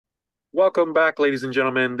Welcome back, ladies and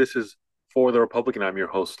gentlemen. This is For the Republican. I'm your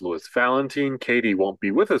host, Louis Valentine. Katie won't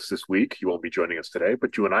be with us this week. He won't be joining us today,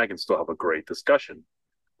 but you and I can still have a great discussion.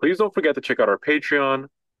 Please don't forget to check out our Patreon,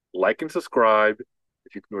 like and subscribe.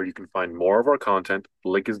 If you where you can find more of our content, the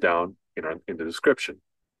link is down in the description.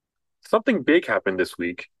 Something big happened this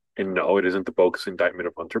week, and no, it isn't the bogus indictment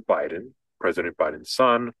of Hunter Biden, President Biden's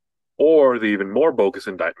son, or the even more bogus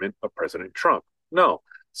indictment of President Trump. No,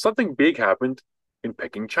 something big happened in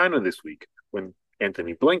Peking, China this week when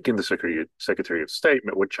Anthony Blinken, the Secretary of State,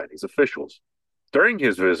 met with Chinese officials. During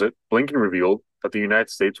his visit, Blinken revealed that the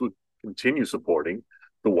United States would continue supporting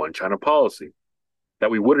the One China policy,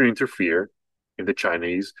 that we wouldn't interfere in the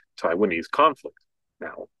Chinese Taiwanese conflict.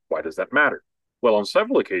 Now, why does that matter? Well, on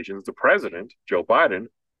several occasions, the president, Joe Biden,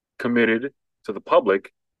 committed to the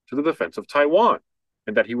public to the defense of Taiwan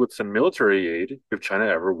and that he would send military aid if China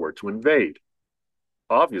ever were to invade.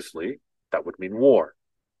 Obviously, that would mean war.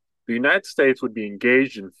 The United States would be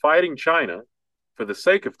engaged in fighting China for the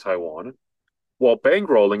sake of Taiwan while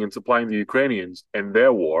bankrolling and supplying the Ukrainians in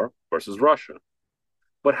their war versus Russia.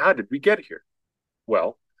 But how did we get here?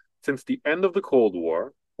 Well, since the end of the Cold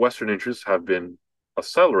War, Western interests have been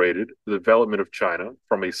accelerated the development of China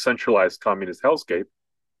from a centralized communist hellscape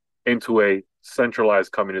into a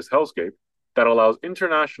centralized communist hellscape that allows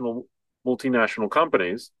international multinational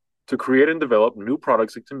companies to create and develop new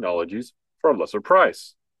products and technologies for a lesser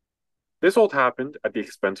price. This all happened at the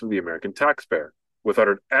expense of the American taxpayer, without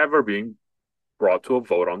it ever being brought to a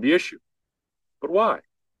vote on the issue. But why?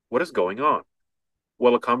 What is going on?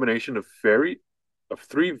 Well, a combination of three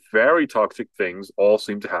very toxic things all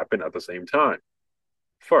seem to happen at the same time.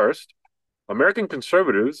 First, American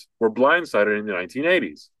conservatives were blindsided in the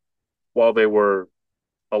 1980s. While they were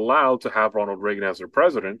allowed to have Ronald Reagan as their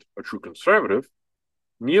president, a true conservative,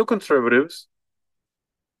 neoconservatives,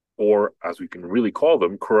 or as we can really call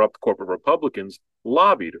them, corrupt corporate Republicans,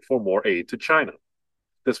 lobbied for more aid to China.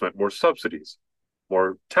 This meant more subsidies,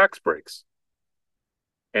 more tax breaks.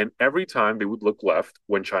 And every time they would look left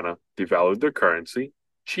when China devalued their currency,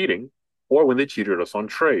 cheating, or when they cheated us on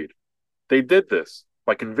trade. They did this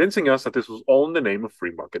by convincing us that this was all in the name of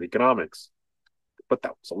free market economics. But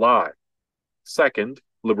that was a lie. Second,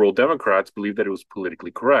 liberal Democrats believed that it was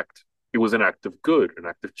politically correct. It was an act of good, an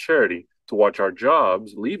act of charity to watch our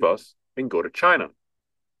jobs leave us and go to China.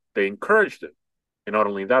 They encouraged it. And not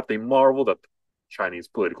only that, they marveled at the Chinese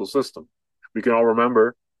political system. We can all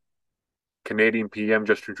remember Canadian PM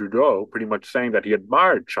Justin Trudeau pretty much saying that he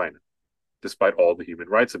admired China, despite all the human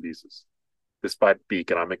rights abuses, despite the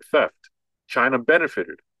economic theft. China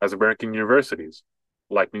benefited as American universities,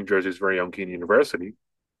 like New Jersey's very own Kean University,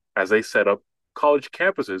 as they set up college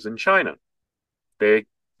campuses in China. The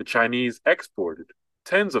Chinese exported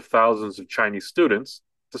tens of thousands of Chinese students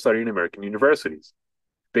to study in American universities.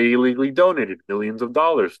 They illegally donated millions of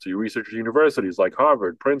dollars to research universities like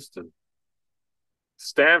Harvard, Princeton,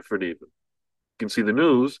 Stanford, even. You can see the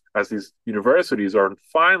news as these universities are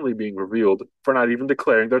finally being revealed for not even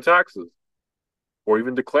declaring their taxes or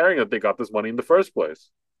even declaring that they got this money in the first place.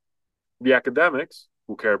 The academics,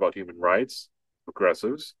 who care about human rights,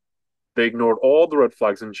 progressives, they ignored all the red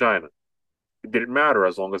flags in China. It didn't matter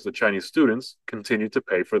as long as the Chinese students continued to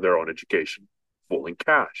pay for their own education, full in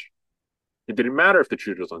cash. It didn't matter if they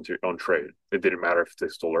cheated us on trade. It didn't matter if they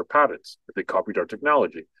stole our patents, if they copied our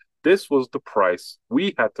technology. This was the price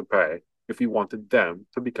we had to pay if we wanted them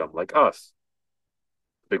to become like us.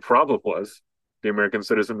 The big problem was the American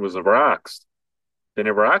citizen was never asked. They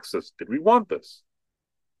never asked us, did we want this?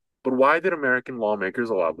 But why did American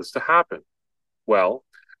lawmakers allow this to happen? Well,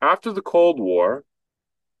 after the Cold War,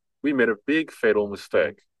 we made a big fatal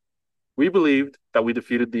mistake. We believed that we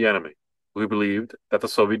defeated the enemy. We believed that the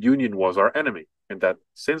Soviet Union was our enemy and that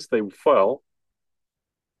since they fell,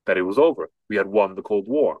 that it was over. We had won the Cold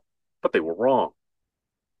War. But they were wrong.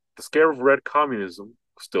 The scare of red communism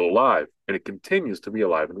was still alive, and it continues to be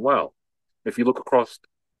alive and well. If you look across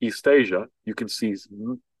East Asia, you can see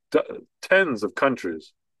tens of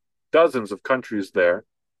countries, dozens of countries there,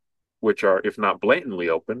 which are, if not blatantly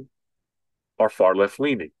open, are far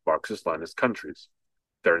left-leaning Marxist-Leninist countries.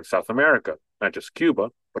 They're in South America, not just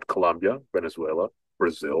Cuba, but Colombia, Venezuela,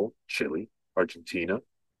 Brazil, Chile, Argentina,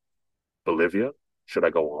 Bolivia. Should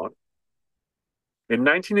I go on? In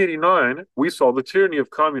 1989, we saw the tyranny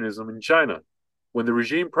of communism in China, when the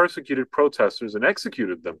regime persecuted protesters and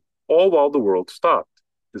executed them, all while the world stopped.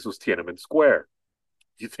 This was Tiananmen Square.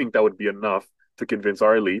 You think that would be enough to convince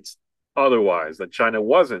our elites otherwise, that China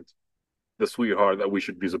wasn't the sweetheart that we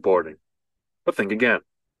should be supporting? But think again.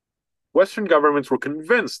 Western governments were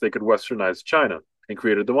convinced they could westernize China and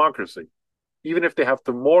create a democracy, even if they have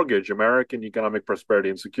to mortgage American economic prosperity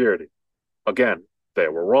and security. Again, they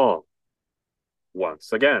were wrong.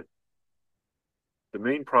 Once again, the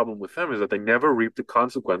main problem with them is that they never reap the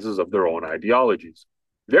consequences of their own ideologies.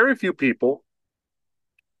 Very few people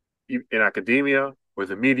in academia or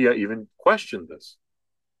the media even question this.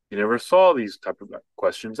 You never saw these type of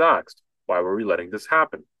questions asked. Why were we letting this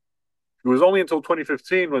happen? It was only until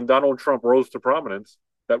 2015 when Donald Trump rose to prominence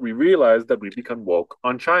that we realized that we'd become woke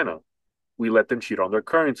on China. We let them cheat on their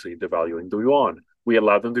currency, devaluing the yuan. We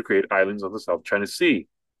allowed them to create islands on the South China Sea.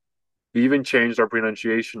 We even changed our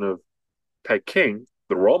pronunciation of Peking,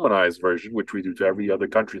 the Romanized version, which we do to every other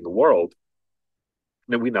country in the world,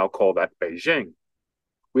 and we now call that Beijing.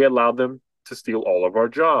 We allowed them to steal all of our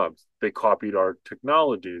jobs. They copied our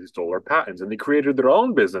technology, they stole our patents, and they created their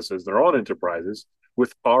own businesses, their own enterprises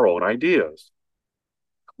with our own ideas.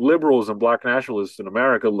 Liberals and black nationalists in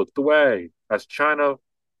America looked away as China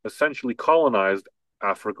essentially colonized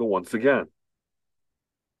Africa once again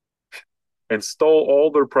and stole all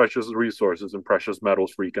their precious resources and precious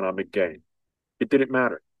metals for economic gain. It didn't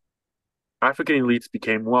matter. African elites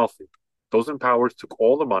became wealthy. Those in power took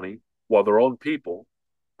all the money while their own people,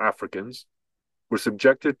 Africans, were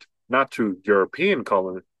subjected not to European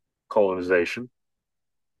colonization,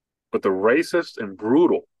 but the racist and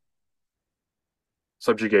brutal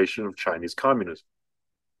subjugation of Chinese communism.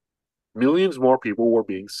 Millions more people were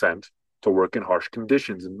being sent to work in harsh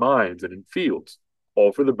conditions in mines and in fields,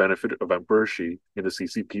 all for the benefit of Emperor Xi and the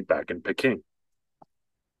CCP back in Peking.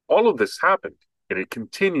 All of this happened, and it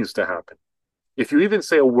continues to happen. If you even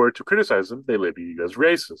say a word to criticize them, they label you as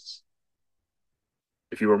racists.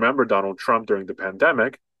 If you remember Donald Trump during the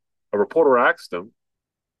pandemic, a reporter asked him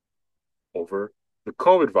over the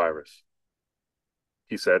COVID virus.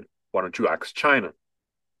 He said, "Why don't you ask China?"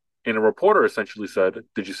 And a reporter essentially said,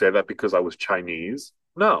 "Did you say that because I was Chinese?"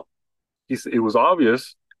 No. It was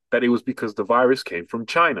obvious that it was because the virus came from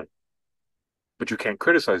China. But you can't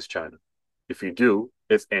criticize China. If you do,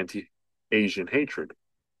 it's anti-Asian hatred.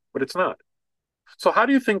 But it's not. So how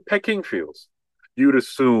do you think Peking feels? You'd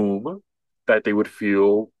assume that they would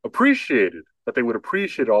feel appreciated, that they would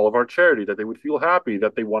appreciate all of our charity, that they would feel happy,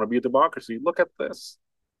 that they want to be a democracy. Look at this.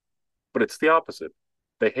 But it's the opposite.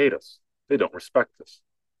 They hate us. They don't respect us.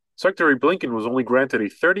 Secretary Blinken was only granted a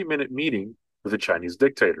 30-minute meeting with a Chinese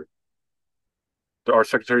dictator. Our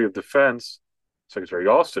Secretary of Defense, Secretary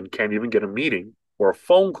Austin, can't even get a meeting or a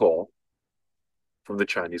phone call from the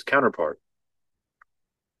Chinese counterpart.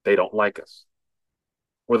 They don't like us.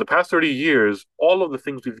 For the past 30 years, all of the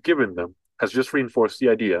things we've given them has just reinforced the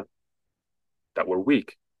idea that we're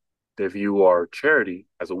weak. They view our charity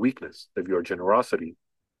as a weakness. They view our generosity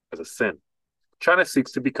as a sin. China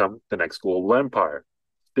seeks to become the next global empire.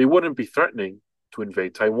 They wouldn't be threatening to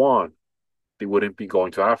invade Taiwan. They wouldn't be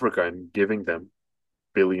going to Africa and giving them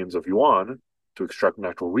billions of yuan to extract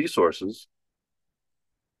natural resources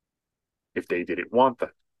if they didn't want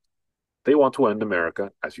that. They want to end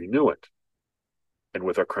America as you knew it. And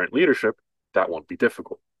with our current leadership, that won't be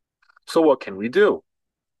difficult. So what can we do?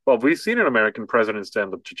 Well, we've seen an American president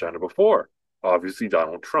stand up to China before, obviously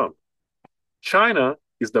Donald Trump. China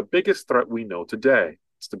is the biggest threat we know today.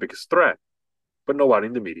 It's the biggest threat, but nobody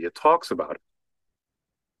in the media talks about it.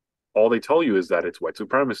 All they tell you is that it's white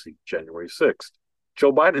supremacy, January 6th.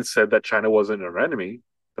 Joe Biden said that China wasn't our enemy,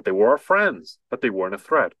 that they were our friends, that they weren't a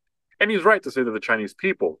threat. And he's right to say that the Chinese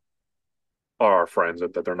people are our friends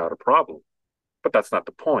and that they're not a problem. But that's not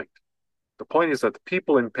the point. The point is that the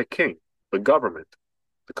people in Peking, the government,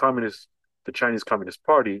 the Chinese Communist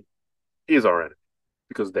Party, is our enemy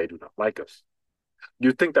because they do not like us.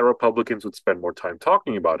 You'd think that Republicans would spend more time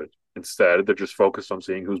talking about it. Instead, they're just focused on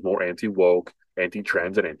seeing who's more anti-woke,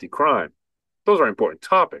 anti-trans, and anti-crime. Those are important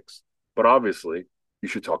topics, but obviously, you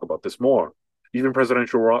should talk about this more. Even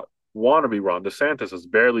presidential wannabe Ron DeSantis has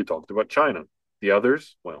barely talked about China. The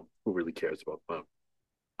others, well, who really cares about them?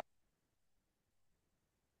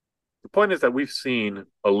 The point is that we've seen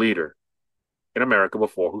a leader in America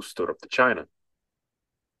before who stood up to China,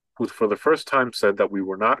 who for the first time said that we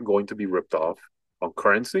were not going to be ripped off on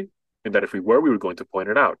currency, and that if we were, we were going to point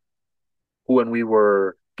it out. Who, when we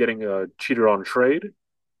were getting cheated on trade,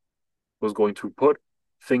 was going to put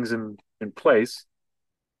things in place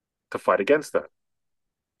to fight against that.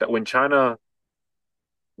 That when China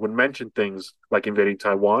would mention things like invading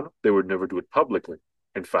Taiwan, they would never do it publicly.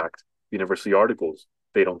 In fact, you never see articles.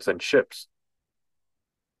 They don't send ships.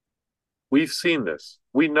 We've seen this.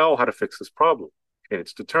 We know how to fix this problem, and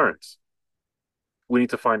it's deterrence. We need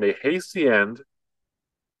to find a hasty end,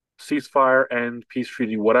 ceasefire, and peace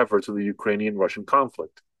treaty, whatever, to the Ukrainian-Russian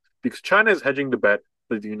conflict, because China is hedging the bet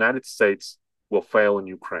that the United States will fail in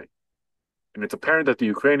Ukraine. And it's apparent that the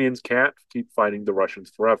Ukrainians can't keep fighting the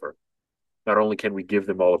Russians forever. not only can we give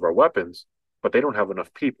them all of our weapons, but they don't have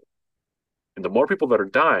enough people. And the more people that are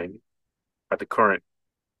dying at the current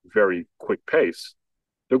very quick pace,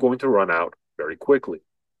 they're going to run out very quickly.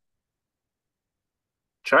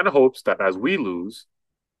 China hopes that as we lose,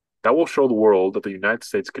 that will show the world that the United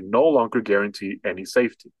States can no longer guarantee any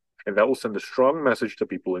safety. And that will send a strong message to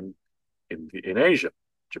people in Asia,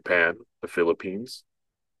 Japan, the Philippines,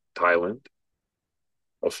 Thailand,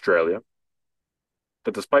 Australia,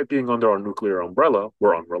 that despite being under our nuclear umbrella,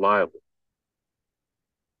 we're unreliable.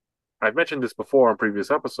 I've mentioned this before on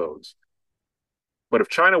previous episodes, but if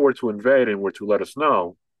China were to invade and were to let us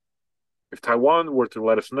know, if Taiwan were to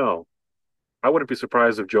let us know, I wouldn't be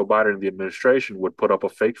surprised if Joe Biden and the administration would put up a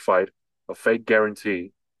fake fight, a fake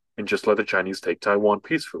guarantee, and just let the Chinese take Taiwan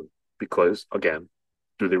peacefully. Because, again,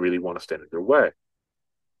 do they really want to stand in their way?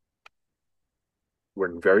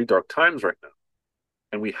 We're in very dark times right now,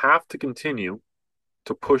 and we have to continue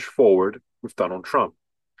to push forward with Donald Trump.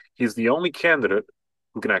 He's the only candidate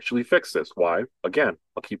who can actually fix this. Why? Again,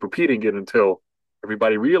 I'll keep repeating it until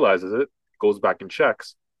everybody realizes it, goes back and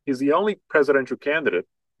checks. He's the only presidential candidate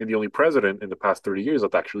and the only president in the past 30 years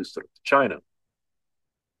that actually stood up to China.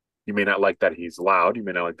 You may not like that he's loud. You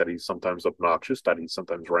may not like that he's sometimes obnoxious, that he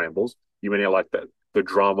sometimes rambles. You may not like that the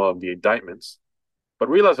drama of the indictments. But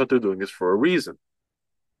realize that they're doing this for a reason.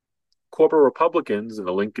 Corporate Republicans and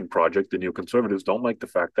the Lincoln Project, the neoconservatives, don't like the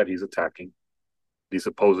fact that he's attacking the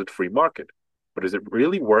supposed free market. But is it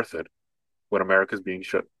really worth it when America's being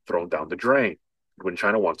thrown down the drain, when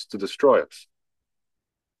China wants to destroy us?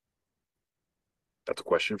 That's a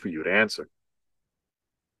question for you to answer.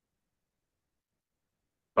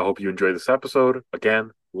 I hope you enjoyed this episode.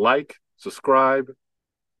 Again, like, subscribe.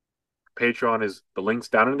 Patreon is the links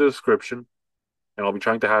down in the description. And I'll be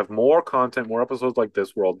trying to have more content, more episodes like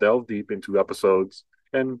this where I'll delve deep into episodes.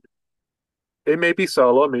 And it may be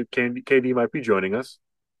solo. Maybe KD might be joining us.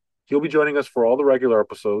 He'll be joining us for all the regular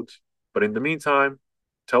episodes. But in the meantime,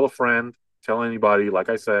 tell a friend, tell anybody. Like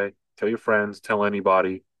I say, tell your friends, tell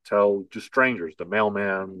anybody, tell just strangers, the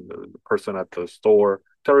mailman, the person at the store.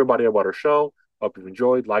 Tell everybody about our show. Hope you've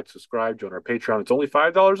enjoyed. Like, subscribe, join our Patreon. It's only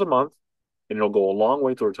 $5 a month, and it'll go a long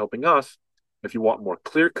way towards helping us. If you want more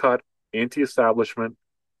clear-cut, anti-establishment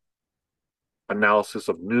analysis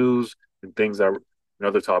of news and things that and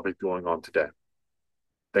other topics going on today.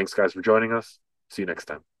 Thanks, guys, for joining us. See you next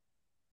time.